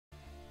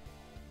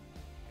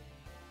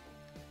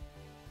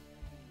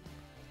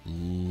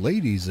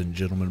Ladies and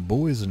gentlemen,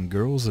 boys and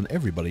girls, and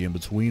everybody in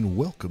between,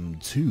 welcome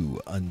to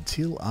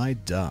Until I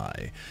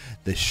Die,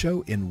 the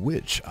show in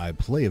which I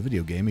play a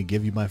video game and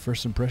give you my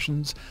first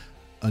impressions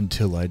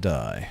until I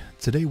die.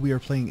 Today we are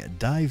playing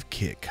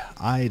Divekick.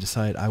 I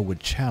decided I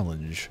would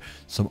challenge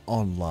some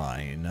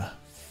online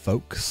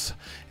folks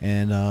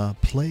and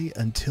play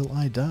until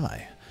I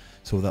die.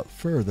 So without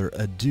further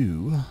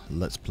ado,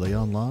 let's play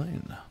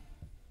online.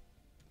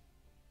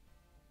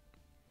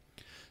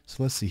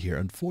 So let's see here.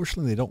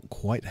 Unfortunately, they don't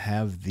quite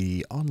have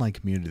the online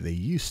community they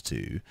used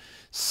to.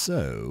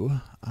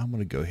 So I'm going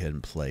to go ahead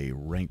and play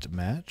ranked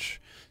match.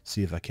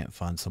 See if I can't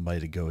find somebody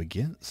to go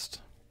against.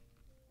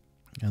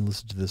 And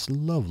listen to this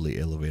lovely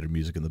elevator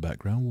music in the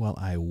background while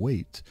I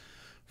wait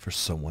for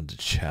someone to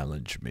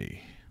challenge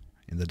me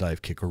in the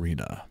Divekick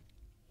arena.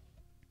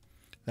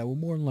 That will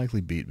more than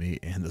likely beat me,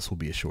 and this will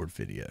be a short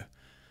video.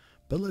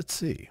 But let's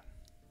see.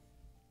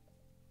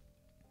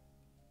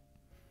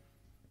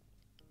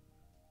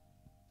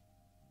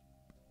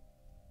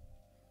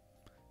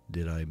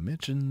 Did I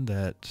mention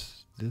that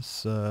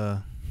this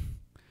that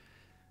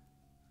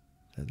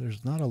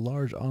there's not a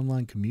large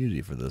online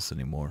community for this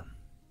anymore?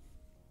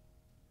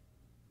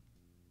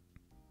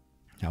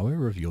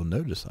 However, if you'll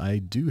notice, I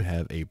do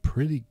have a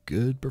pretty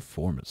good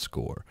performance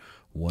score.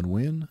 1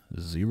 win,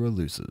 0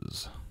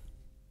 loses.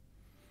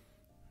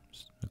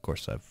 Of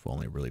course, I've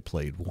only really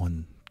played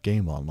one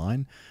game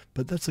online,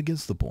 but that's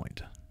against the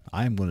point.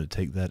 I'm going to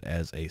take that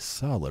as a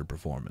solid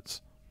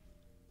performance.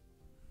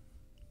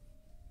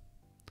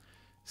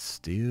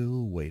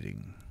 Still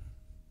waiting.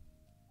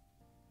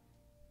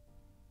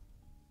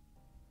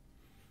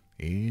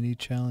 Any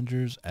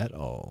challengers at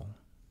all?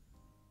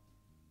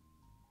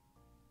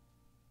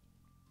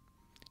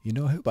 You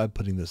know, I hope by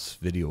putting this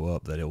video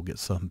up that it will get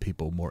some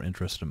people more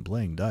interested in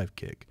playing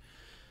Divekick,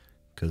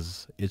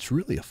 because it's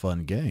really a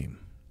fun game.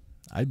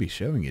 I'd be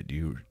showing it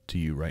to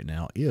you right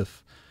now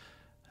if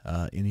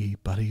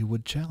anybody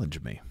would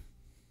challenge me.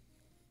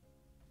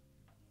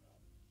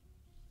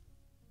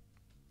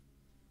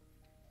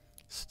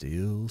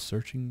 Still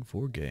searching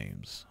for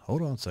games.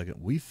 Hold on a second.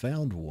 We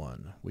found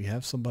one. We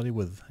have somebody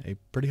with a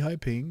pretty high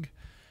ping,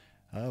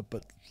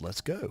 but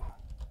let's go.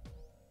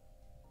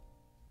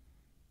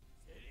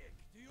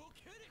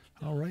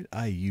 Alright,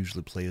 I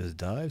usually play as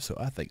Dive, so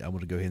I think I'm going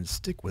to go ahead and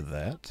stick with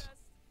that.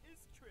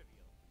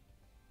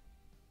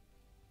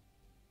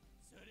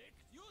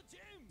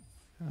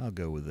 I'll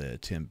go with a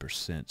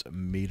 10%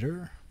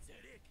 meter.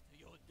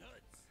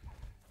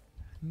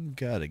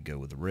 Gotta go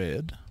with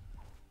red.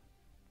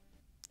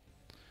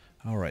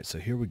 Alright, so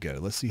here we go.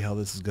 Let's see how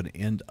this is going to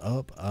end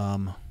up.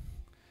 I'm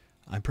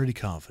pretty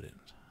confident.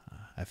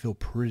 I feel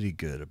pretty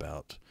good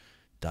about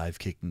dive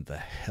kicking the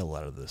hell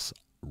out of this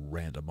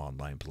random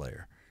online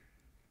player.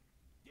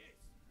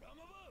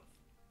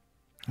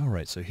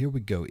 Alright, so here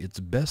we go.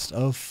 It's best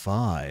of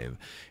 5.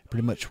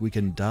 Pretty much we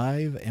can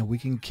dive and we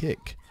can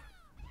kick.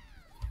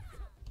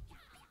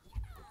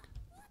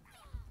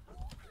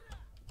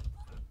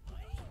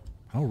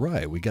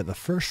 Alright, we got the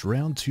first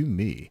round to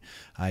me.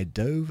 I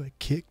dove,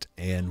 kicked,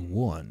 and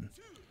won.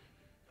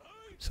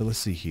 So let's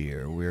see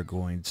here. We're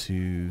going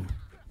to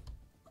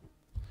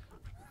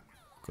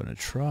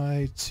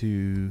try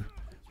to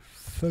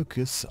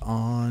focus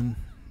on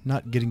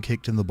not getting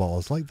kicked in the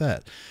balls like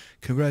that.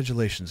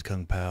 Congratulations,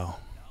 Kung Pao.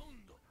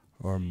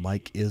 Or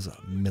Mike is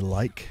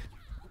Milike.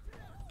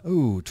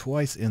 Oh,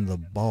 twice in the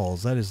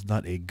balls. That is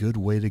not a good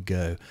way to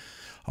go.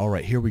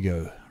 Alright, here we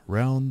go.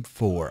 Round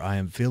 4. I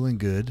am feeling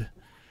good.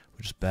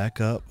 Just back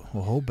up.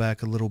 We'll hold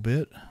back a little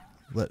bit.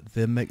 Let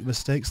them make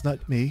mistakes,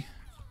 not me.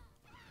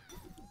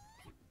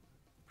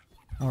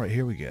 Alright,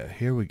 here we go.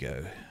 Here we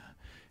go.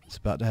 It's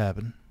about to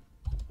happen.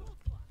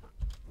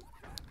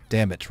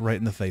 Damn it, right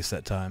in the face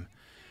that time.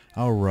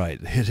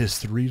 Alright, it is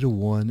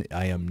 3-1.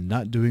 I am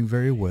not doing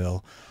very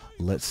well.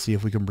 Let's see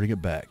if we can bring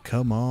it back.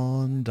 Come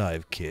on,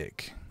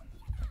 Divekick.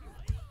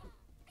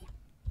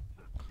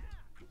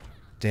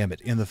 Damn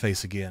it, in the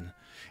face again.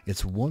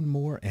 It's one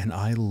more and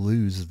I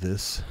lose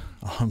this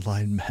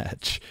online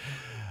match.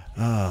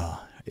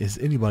 Is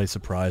anybody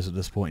surprised at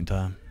this point in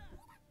time?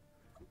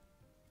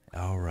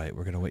 Alright,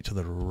 we're going to wait till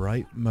the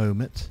right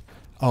moment.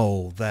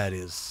 Oh, that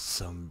is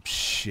some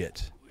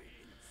shit.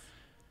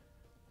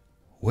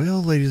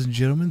 Well, ladies and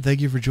gentlemen, thank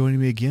you for joining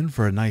me again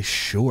for a nice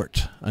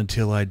short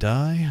Until I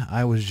Die.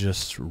 I was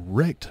just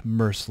wrecked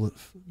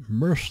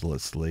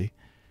mercilessly.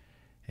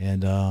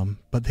 And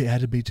but they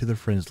added me to their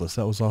friends list.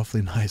 That was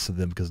awfully nice of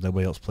them because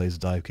nobody else plays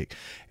Divekick.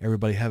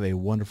 Everybody have a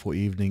wonderful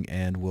evening,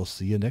 and we'll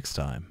see you next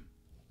time.